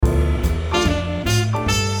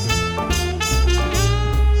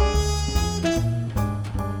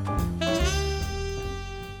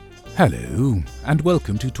Hello, and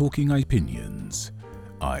welcome to Talking Opinions.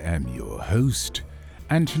 I am your host,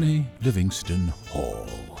 Anthony Livingston Hall.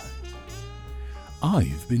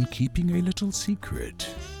 I've been keeping a little secret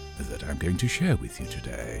that I'm going to share with you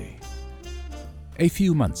today. A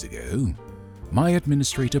few months ago, my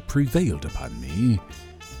administrator prevailed upon me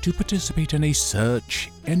to participate in a search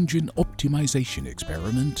engine optimization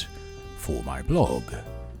experiment for my blog,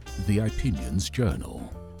 The Opinions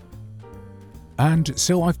Journal. And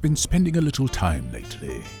so I've been spending a little time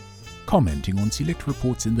lately, commenting on select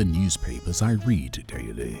reports in the newspapers I read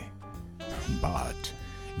daily. But,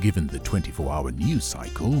 given the 24-hour news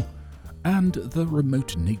cycle and the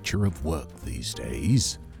remote nature of work these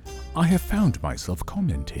days, I have found myself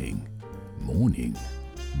commenting morning,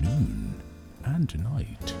 noon, and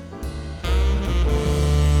night.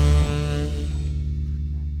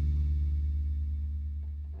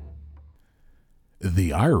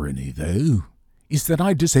 The irony, though, is that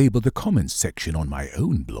I disabled the comments section on my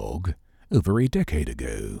own blog over a decade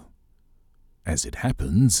ago. As it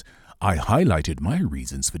happens, I highlighted my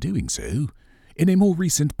reasons for doing so in a more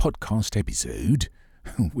recent podcast episode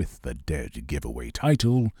with the dead giveaway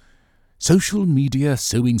title, Social Media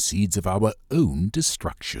Sowing Seeds of Our Own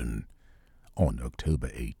Destruction, on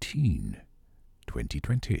October 18,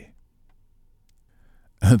 2020.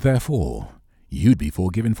 Therefore, you'd be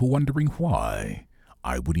forgiven for wondering why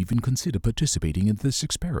I would even consider participating in this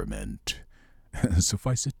experiment.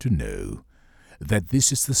 Suffice it to know that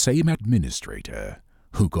this is the same administrator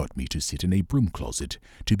who got me to sit in a broom closet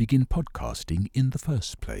to begin podcasting in the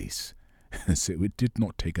first place, so it did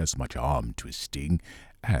not take as much arm twisting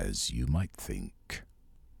as you might think.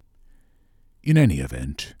 In any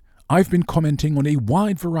event, I've been commenting on a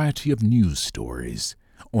wide variety of news stories,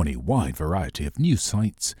 on a wide variety of news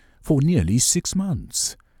sites for nearly 6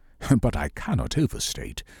 months. But I cannot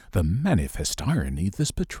overstate the manifest irony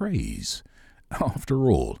this portrays.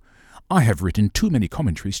 After all, I have written too many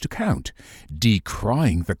commentaries to count,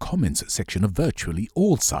 decrying the comments section of virtually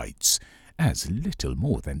all sites as little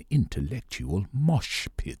more than intellectual mosh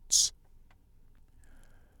pits.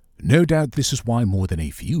 No doubt this is why more than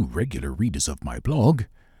a few regular readers of my blog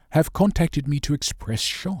have contacted me to express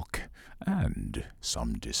shock and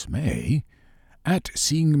some dismay at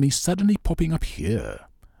seeing me suddenly popping up here,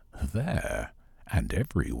 there, and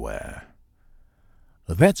everywhere.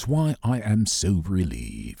 That's why I am so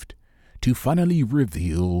relieved to finally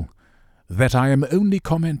reveal that I am only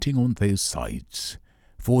commenting on those sites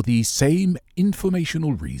for the same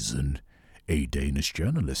informational reason a Danish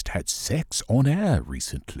journalist had sex on air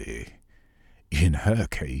recently. In her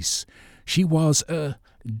case, she was,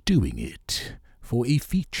 doing it for a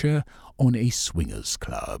feature on a swingers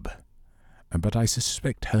club. But I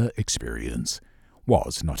suspect her experience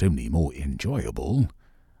was not only more enjoyable,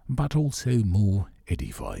 but also more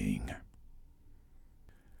edifying.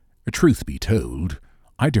 Truth be told,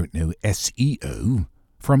 I don't know SEO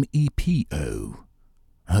from EPO.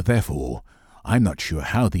 Therefore, I'm not sure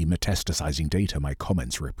how the metastasizing data my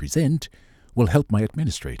comments represent will help my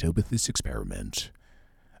administrator with this experiment.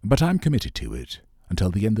 But I'm committed to it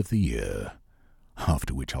until the end of the year,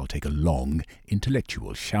 after which I'll take a long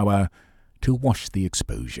intellectual shower to wash the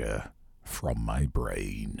exposure from my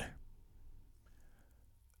brain.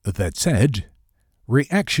 That said,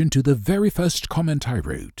 reaction to the very first comment I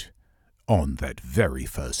wrote, on that very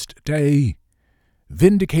first day,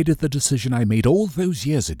 vindicated the decision I made all those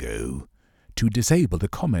years ago to disable the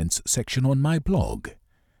comments section on my blog.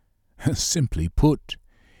 Simply put,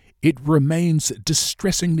 it remains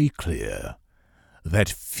distressingly clear that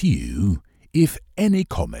few, if any,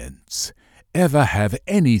 comments ever have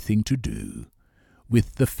anything to do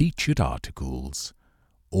with the featured articles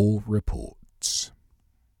or reports.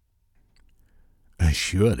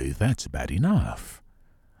 Surely that's bad enough,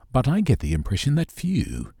 but I get the impression that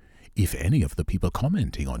few, if any, of the people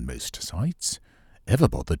commenting on most sites ever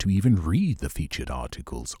bother to even read the featured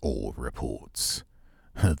articles or reports.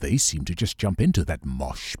 They seem to just jump into that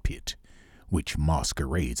mosh pit, which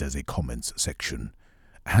masquerades as a comments section,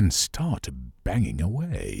 and start banging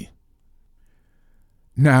away.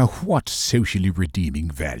 Now, what socially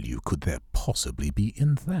redeeming value could there possibly be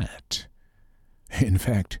in that? In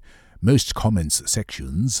fact, most comments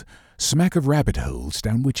sections smack of rabbit holes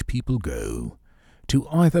down which people go to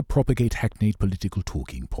either propagate hackneyed political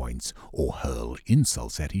talking points or hurl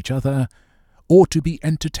insults at each other, or to be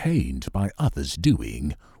entertained by others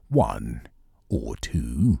doing one, or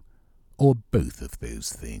two, or both of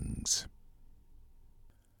those things.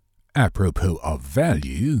 Apropos of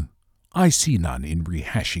value, I see none in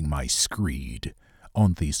rehashing my screed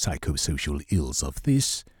on the psychosocial ills of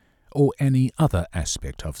this or any other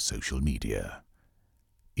aspect of social media.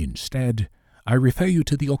 Instead, I refer you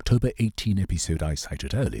to the October 18 episode I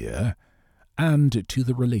cited earlier, and to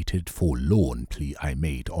the related forlorn plea I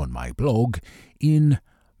made on my blog in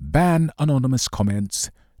Ban Anonymous Comments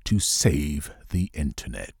to Save the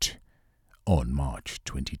Internet on March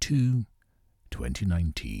 22,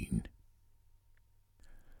 2019.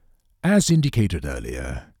 As indicated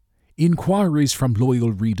earlier, inquiries from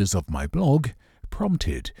loyal readers of my blog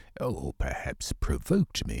prompted, or perhaps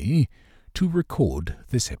provoked me, to record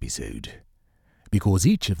this episode, because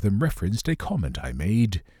each of them referenced a comment I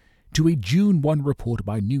made to a June 1 report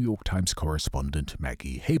by New York Times correspondent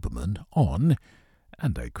Maggie Haberman on,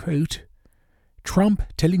 and I quote, Trump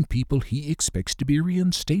telling people he expects to be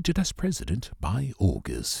reinstated as president by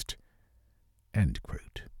August. End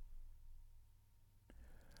quote.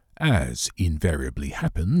 As invariably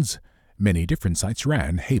happens, many different sites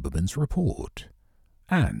ran Haberman's report,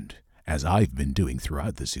 and, as I've been doing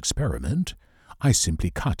throughout this experiment, I simply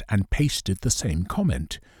cut and pasted the same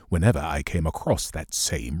comment whenever I came across that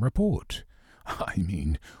same report. I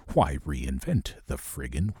mean, why reinvent the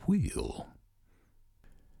friggin' wheel?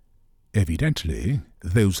 Evidently,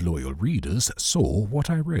 those loyal readers saw what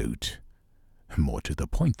I wrote. More to the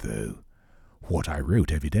point, though, what I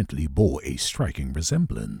wrote evidently bore a striking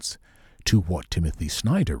resemblance to what Timothy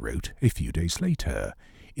Snyder wrote a few days later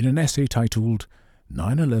in an essay titled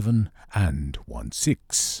 9/11 and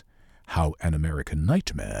 1/6, How an American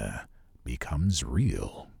Nightmare Becomes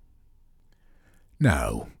Real.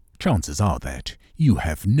 Now, chances are that you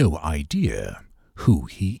have no idea who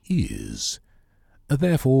he is.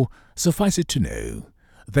 Therefore, suffice it to know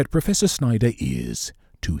that Professor Snyder is,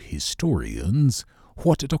 to historians,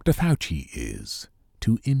 what Dr. Fauci is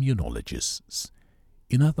to immunologists.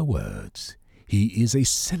 In other words, he is a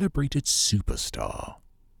celebrated superstar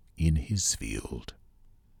in his field.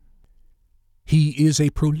 He is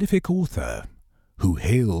a prolific author who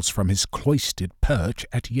hails from his cloistered perch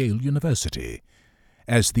at Yale University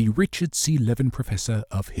as the Richard C. Levin Professor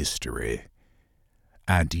of History.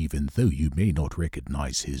 And even though you may not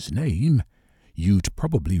recognize his name, you'd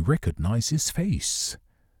probably recognize his face.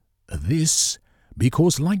 This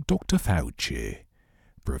because, like Dr. Fauci,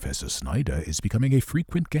 Professor Snyder is becoming a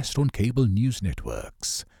frequent guest on cable news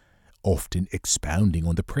networks, often expounding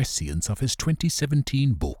on the prescience of his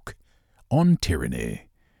 2017 book, On Tyranny,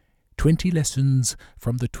 20 Lessons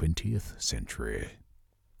from the 20th Century.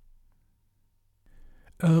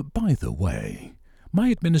 By the way, my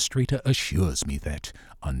administrator assures me that,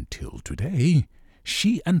 until today,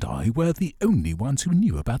 she and I were the only ones who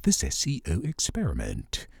knew about this SEO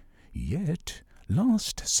experiment. Yet,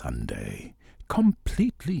 last Sunday,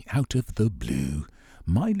 completely out of the blue,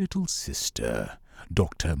 my little sister,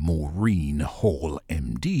 Dr. Maureen Hall,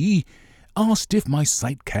 MD, asked if my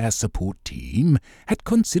SiteCare support team had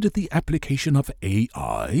considered the application of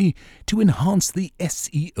AI to enhance the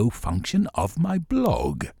SEO function of my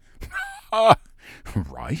blog.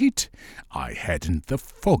 Right? I hadn't the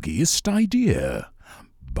foggiest idea.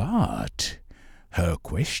 But her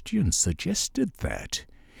question suggested that,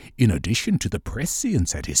 in addition to the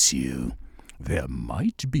prescience at issue, there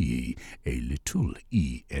might be a little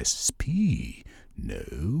ESP,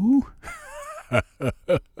 no?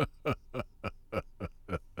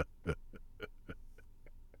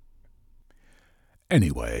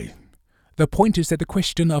 Anyway, the point is that the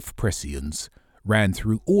question of prescience ran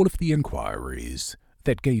through all of the inquiries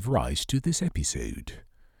that gave rise to this episode.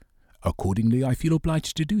 Accordingly, I feel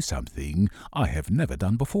obliged to do something I have never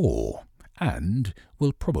done before, and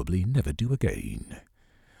will probably never do again.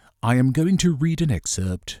 I am going to read an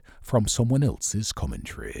excerpt from someone else's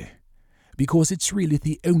commentary, because it's really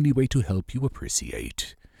the only way to help you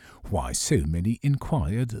appreciate why so many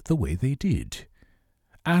inquired the way they did.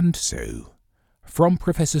 And so, from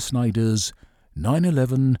Professor Snyder's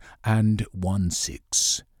 9/11 and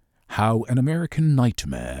 1/6, How an American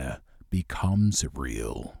Nightmare Becomes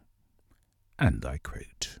Real. And I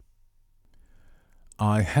quote,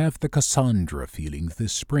 I have the Cassandra feeling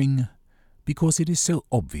this spring because it is so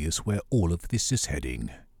obvious where all of this is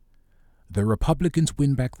heading. The Republicans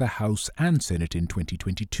win back the House and Senate in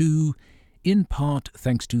 2022, in part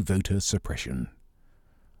thanks to voter suppression.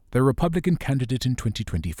 The Republican candidate in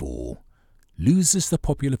 2024 loses the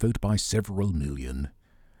popular vote by several million,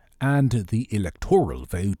 and the electoral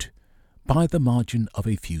vote by the margin of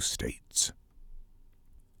a few states.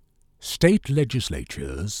 State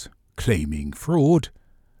legislatures, claiming fraud,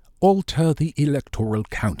 alter the electoral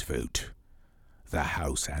count vote. The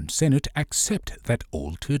House and Senate accept that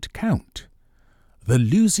altered count. The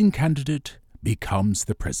losing candidate becomes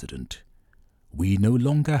the president. We no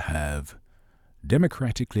longer have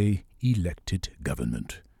democratically elected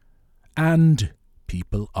government. And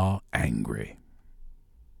people are angry.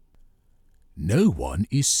 No one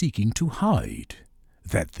is seeking to hide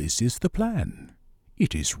that this is the plan.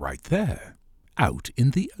 It is right there, out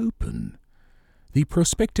in the open. The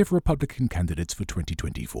prospective Republican candidates for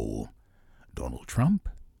 2024, Donald Trump,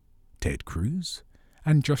 Ted Cruz,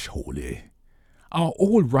 and Josh Hawley, are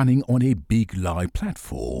all running on a big lie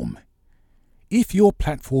platform. If your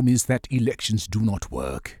platform is that elections do not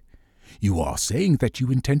work, you are saying that you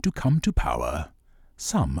intend to come to power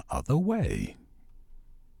some other way.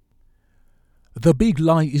 The big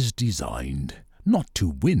lie is designed not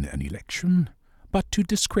to win an election, but to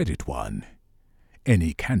discredit one.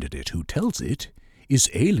 Any candidate who tells it is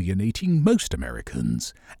alienating most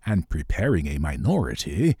Americans and preparing a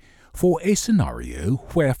minority for a scenario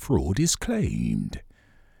where fraud is claimed.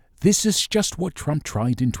 This is just what Trump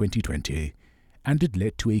tried in 2020, and it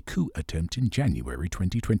led to a coup attempt in January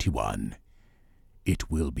 2021. It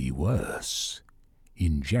will be worse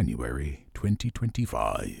in January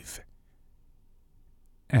 2025.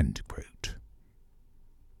 End quote.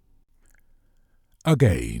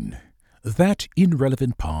 Again, that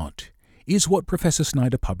irrelevant part is what Professor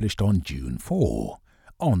Snyder published on June 4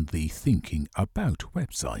 on the Thinking About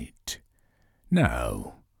website.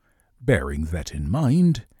 Now, bearing that in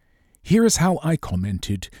mind, here is how I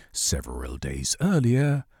commented several days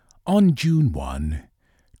earlier, on June 1,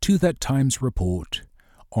 to that Times report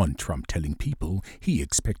on Trump telling people he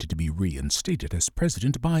expected to be reinstated as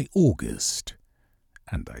president by August.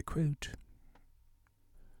 And I quote,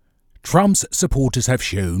 "Trump's supporters have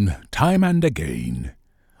shown time and again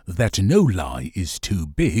that no lie is too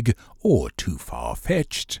big or too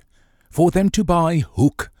far-fetched for them to buy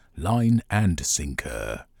hook, line, and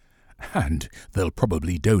sinker. And they'll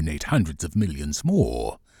probably donate hundreds of millions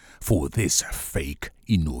more for this fake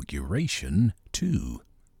inauguration, too.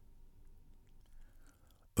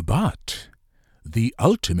 But the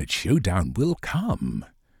ultimate showdown will come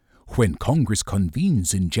when Congress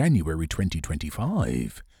convenes in January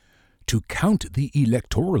 2025 to count the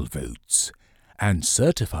electoral votes and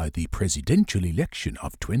certify the presidential election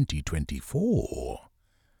of 2024.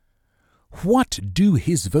 What do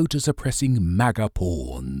his voters oppressing MAGA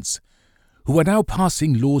pawns, who are now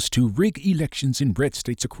passing laws to rig elections in red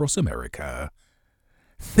states across America,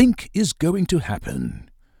 think is going to happen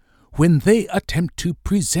when they attempt to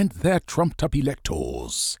present their trumped-up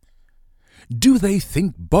electors? Do they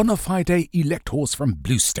think bona fide electors from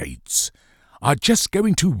blue states are just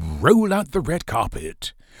going to roll out the red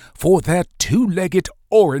carpet for their two-legged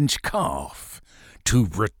orange calf to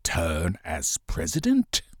return as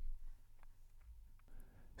president?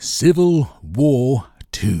 Civil War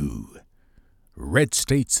II. Red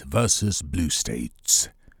states versus blue states.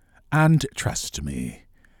 And trust me,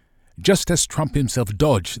 just as Trump himself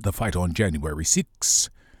dodged the fight on January 6,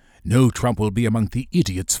 no Trump will be among the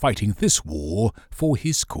idiots fighting this war for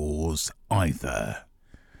his cause either.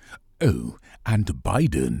 Oh, and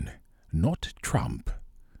Biden, not Trump,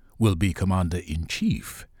 will be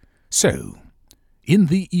commander-in-chief. So, in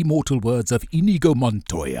the immortal words of Inigo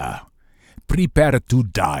Montoya, prepare to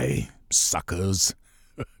die, suckers.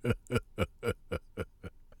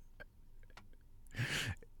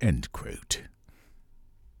 End quote.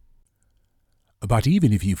 But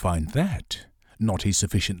even if you find that not a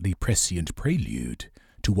sufficiently prescient prelude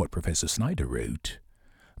to what Professor Snyder wrote,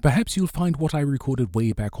 perhaps you'll find what I recorded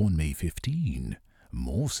way back on May 15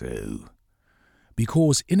 more so.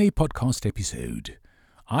 Because in a podcast episode,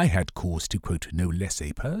 I had cause to quote no less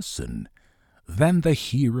a person than the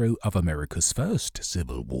hero of America's first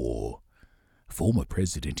Civil War, former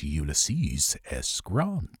President Ulysses S.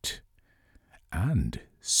 Grant. And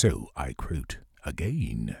so I quote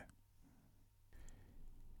again.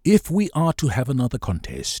 If we are to have another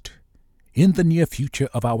contest in the near future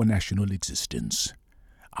of our national existence,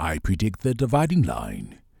 I predict the dividing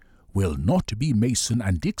line will not be Mason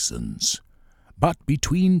and Dixon's, but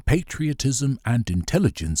between patriotism and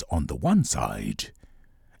intelligence on the one side,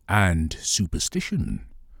 and superstition,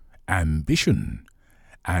 ambition,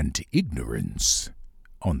 and ignorance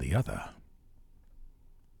on the other.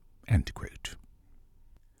 End quote.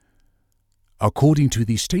 According to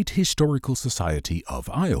the State Historical Society of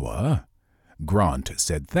Iowa, Grant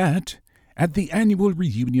said that at the annual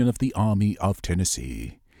reunion of the Army of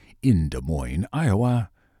Tennessee in Des Moines,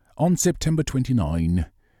 Iowa, on September 29,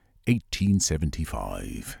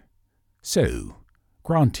 1875. So,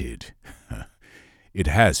 granted, it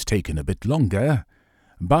has taken a bit longer,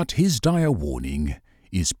 but his dire warning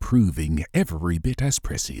is proving every bit as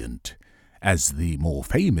prescient as the more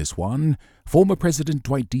famous one former President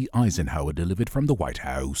Dwight D. Eisenhower delivered from the White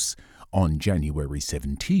House on January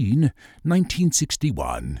 17,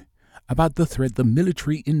 1961, about the threat the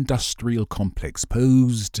military-industrial complex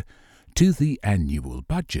posed to the annual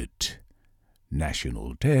budget,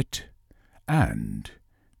 national debt, and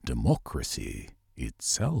democracy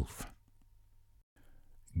itself.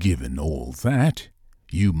 Given all that,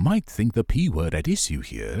 you might think the P-word at issue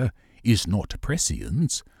here is not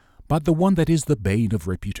prescience, but the one that is the bane of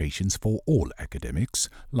reputations for all academics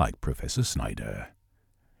like Professor Snyder.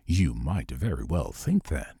 You might very well think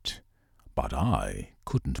that, but I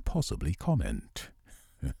couldn't possibly comment.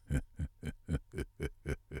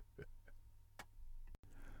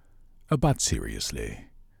 But seriously,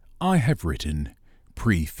 I have written,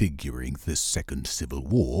 prefiguring the Second Civil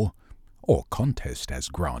War, or contest as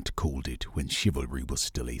Grant called it when chivalry was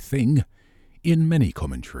still a thing, in many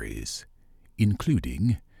commentaries,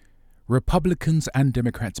 including Republicans and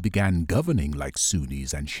Democrats began governing like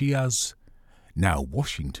Sunnis and Shias. Now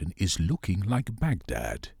Washington is looking like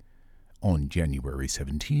Baghdad, on January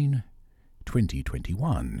 17,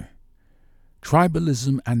 2021.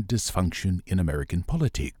 Tribalism and Dysfunction in American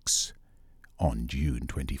Politics, on June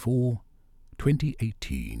 24,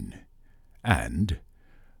 2018. And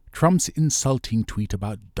Trump's insulting tweet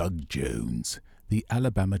about Doug Jones, the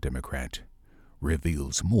Alabama Democrat,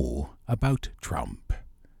 reveals more about Trump,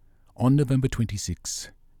 on November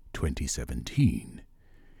 26, 2017,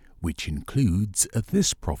 which includes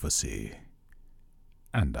this prophecy,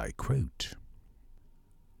 and I quote,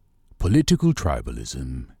 "Political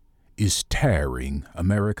tribalism is tearing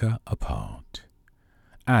America apart,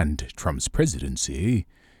 and Trump's presidency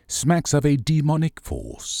smacks of a demonic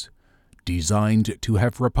force designed to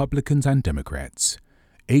have Republicans and Democrats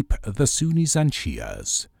ape the Sunnis and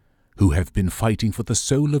Shias who have been fighting for the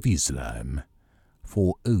soul of Islam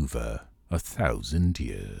for over 1,000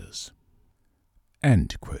 years."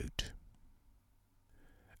 End quote.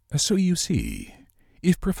 So you see,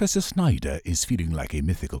 if Professor Snyder is feeling like a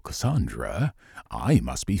mythical Cassandra, I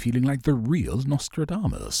must be feeling like the real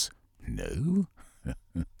Nostradamus. No?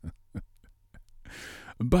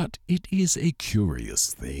 But it is a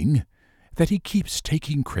curious thing that he keeps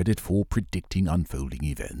taking credit for predicting unfolding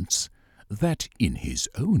events that, in his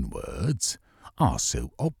own words, are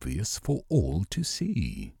so obvious for all to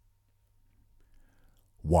see.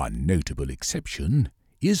 One notable exception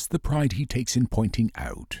is the pride he takes in pointing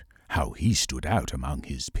out how he stood out among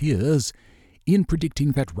his peers in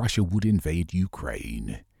predicting that Russia would invade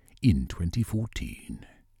Ukraine in 2014.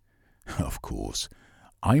 Of course,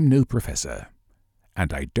 I'm no professor,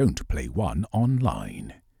 and I don't play one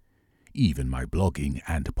online. Even my blogging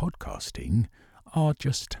and podcasting are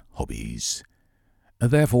just hobbies.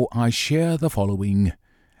 Therefore, I share the following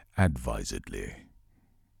advisedly.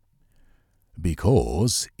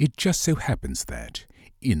 Because it just so happens that,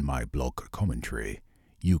 in my blog commentary,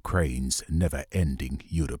 Ukraine's Never-Ending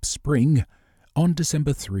Europe Spring, on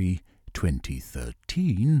December 3,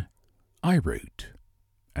 2013, I wrote,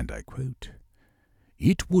 and I quote,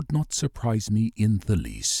 "It would not surprise me in the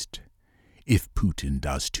least if Putin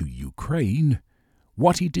does to Ukraine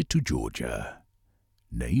what he did to Georgia,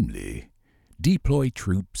 namely, deploy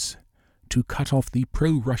troops to cut off the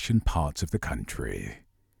pro-Russian parts of the country."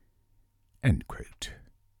 End quote.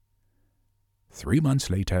 3 months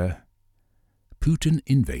later, Putin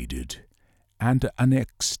invaded and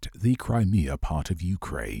annexed the Crimea part of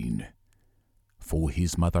Ukraine for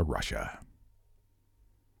his mother Russia.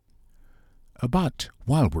 But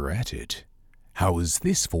while we're at it, how is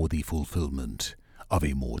this for the fulfillment of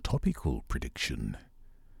a more topical prediction?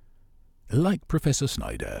 Like Professor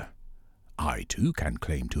Snyder, I too can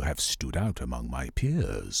claim to have stood out among my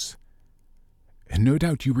peers. No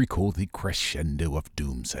doubt you recall the crescendo of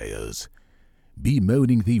doomsayers,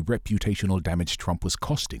 bemoaning the reputational damage Trump was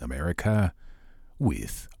costing America,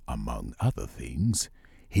 with, among other things,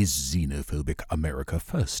 his xenophobic America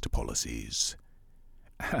First policies.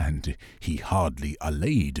 And he hardly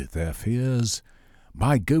allayed their fears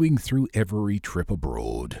by going through every trip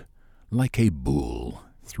abroad, like a bull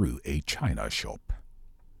through a china shop.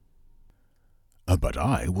 But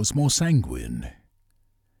I was more sanguine.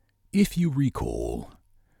 If you recall,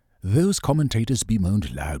 those commentators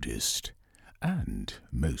bemoaned loudest, and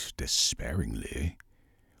most despairingly,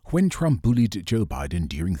 when Trump bullied Joe Biden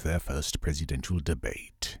during their first presidential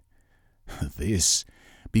debate. This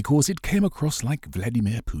because it came across like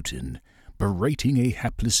Vladimir Putin berating a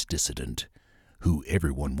hapless dissident, who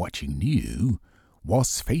everyone watching knew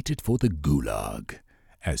was fated for the Gulag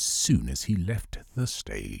as soon as he left the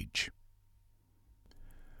stage.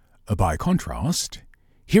 By contrast,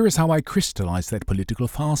 here is how I crystallized that political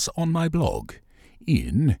farce on my blog.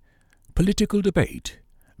 In Political Debate,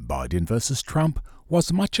 Biden versus Trump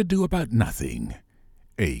was much ado about nothing,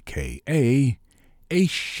 a.k.a. a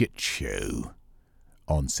shit show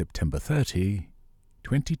on September 30,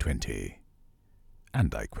 2020.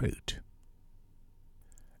 And I quote,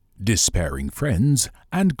 "Despairing friends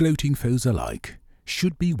and gloating foes alike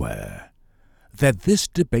should beware that this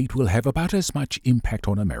debate will have about as much impact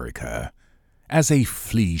on America as a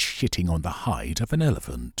flea shitting on the hide of an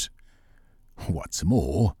elephant. What's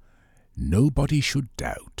more, nobody should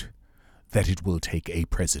doubt that it will take a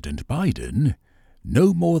President Biden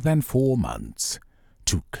no more than 4 months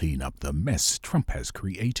to clean up the mess Trump has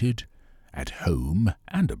created at home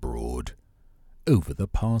and abroad over the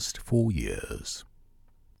past 4 years.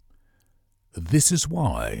 This is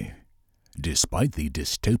why, despite the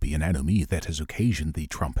dystopian anomie that has occasioned the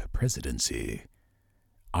Trump presidency,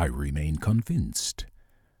 I remain convinced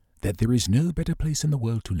that there is no better place in the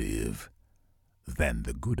world to live than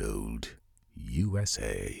the good old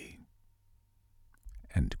USA."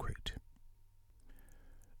 End quote.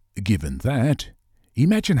 Given that,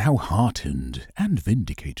 imagine how heartened and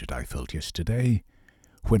vindicated I felt yesterday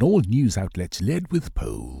when all news outlets led with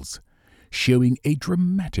polls showing a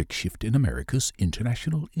dramatic shift in America's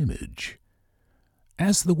international image.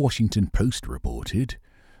 As the Washington Post reported,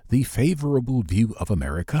 the favorable view of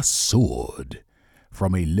America soared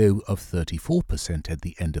from a low of 34% at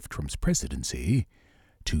the end of Trump's presidency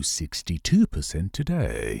to 62%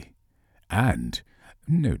 today. And,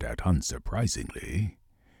 no doubt unsurprisingly,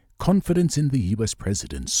 confidence in the US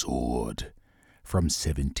president soared from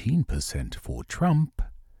 17% for Trump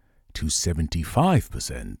to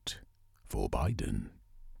 75% for Biden.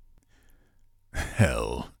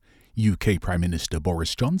 Hell, UK Prime Minister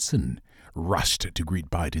Boris Johnson rushed to greet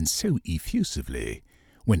Biden so effusively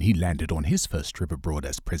when he landed on his first trip abroad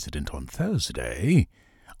as president on Thursday,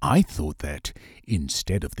 I thought that,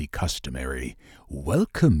 instead of the customary,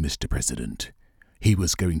 "Welcome, Mr. President," he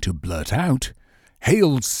was going to blurt out,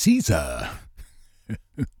 "Hail Caesar!"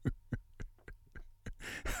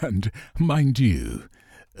 And, mind you,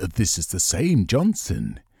 this is the same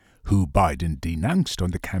Johnson who Biden denounced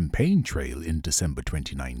on the campaign trail in December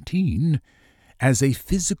 2019 as a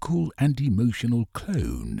physical and emotional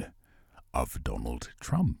clone of Donald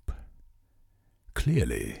Trump.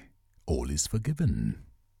 Clearly, all is forgiven.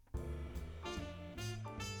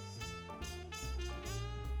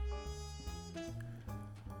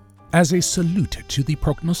 As a salute to the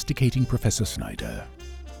prognosticating Professor Snyder,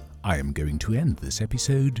 I am going to end this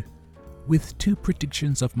episode with 2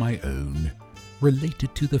 predictions of my own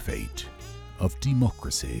related to the fate of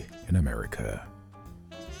democracy in America.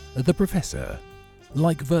 The professor,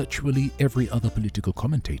 like virtually every other political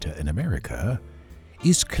commentator in America,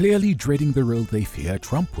 is clearly dreading the role they fear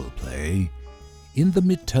Trump will play in the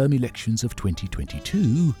midterm elections of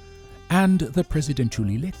 2022 and the presidential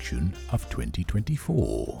election of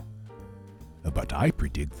 2024. But I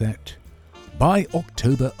predict that by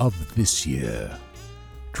October of this year,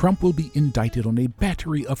 Trump will be indicted on a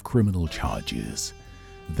battery of criminal charges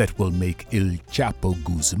that will make El Chapo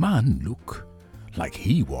Guzman look like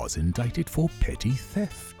he was indicted for petty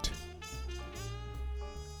theft.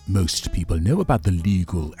 Most people know about the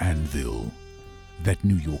legal anvil that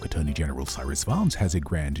New York Attorney General Cyrus Vance has a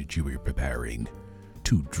grand jury preparing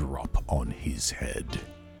to drop on his head.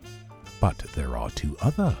 But there are 2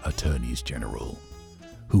 other attorneys general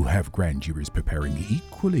who have grand juries preparing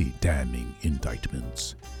equally damning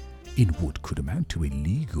indictments in what could amount to a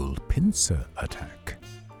legal pincer attack.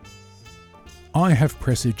 I have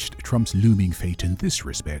presaged Trump's looming fate in this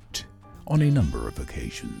respect on a number of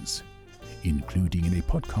occasions, including in a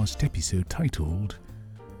podcast episode titled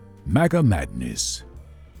MAGA Madness: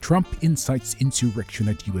 Trump Incites Insurrection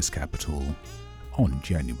at U.S. Capitol on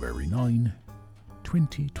January 9,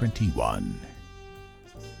 2021.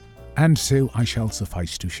 And so I shall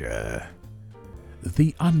suffice to share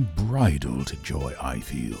the unbridled joy I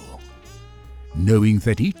feel, knowing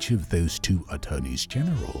that each of those 2 attorneys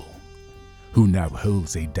general, who now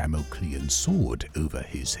holds a Damoclean sword over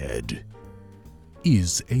his head,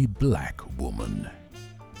 is a black woman,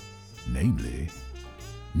 namely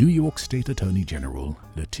New York State Attorney General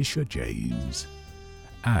Letitia James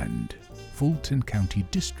and Fulton County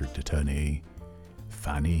District Attorney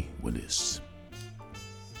Fani Willis.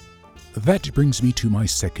 That brings me to my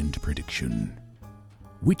second prediction,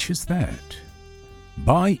 which is that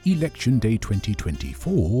by Election Day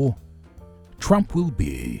 2024, Trump will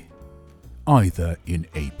be either in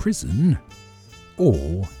a prison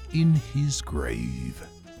or in his grave.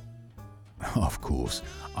 Of course,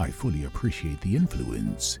 I fully appreciate the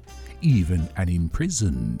influence even an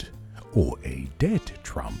imprisoned or a dead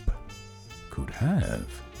Trump could have.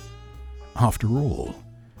 After all,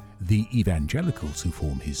 the evangelicals who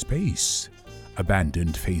form his base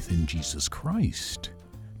abandoned faith in Jesus Christ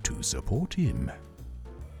to support him.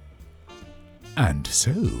 And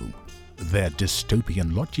so, their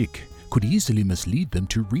dystopian logic could easily mislead them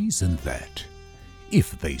to reason that,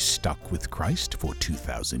 if they stuck with Christ for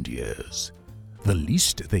 2,000 years, the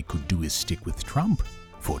least they could do is stick with Trump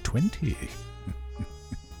for 20.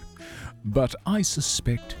 But I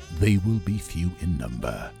suspect they will be few in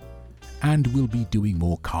number, and will be doing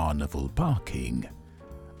more carnival barking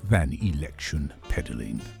than election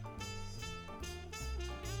peddling.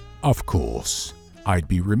 Of course, I'd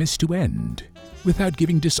be remiss to end without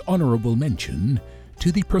giving dishonorable mention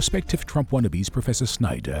to the prospective Trump wannabes Professor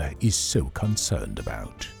Snyder is so concerned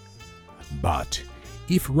about. But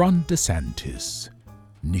if Ron DeSantis,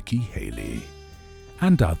 Nikki Haley,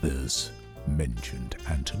 and others, mentioned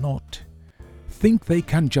and not, think they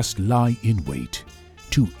can just lie in wait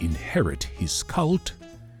to inherit his cult,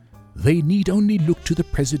 they need only look to the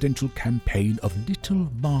presidential campaign of little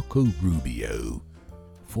Marco Rubio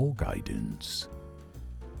for guidance.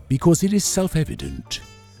 Because it is self-evident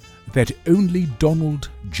that only Donald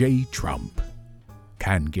J. Trump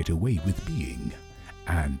can get away with being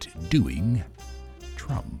and doing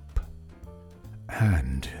Trump.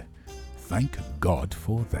 And thank God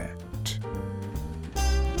for that.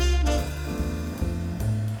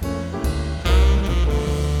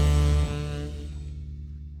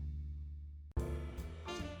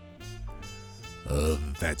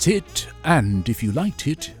 That's it, and if you liked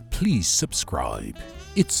it, please subscribe.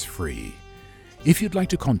 It's free. If you'd like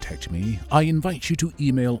to contact me, I invite you to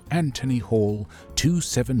email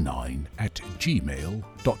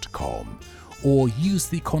anthonyhall279@gmail.com or use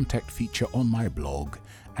the contact feature on my blog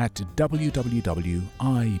at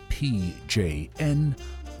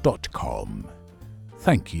www.ipjn.com.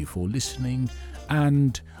 Thank you for listening,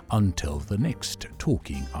 and until the next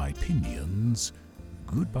Talking Opinions,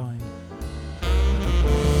 goodbye.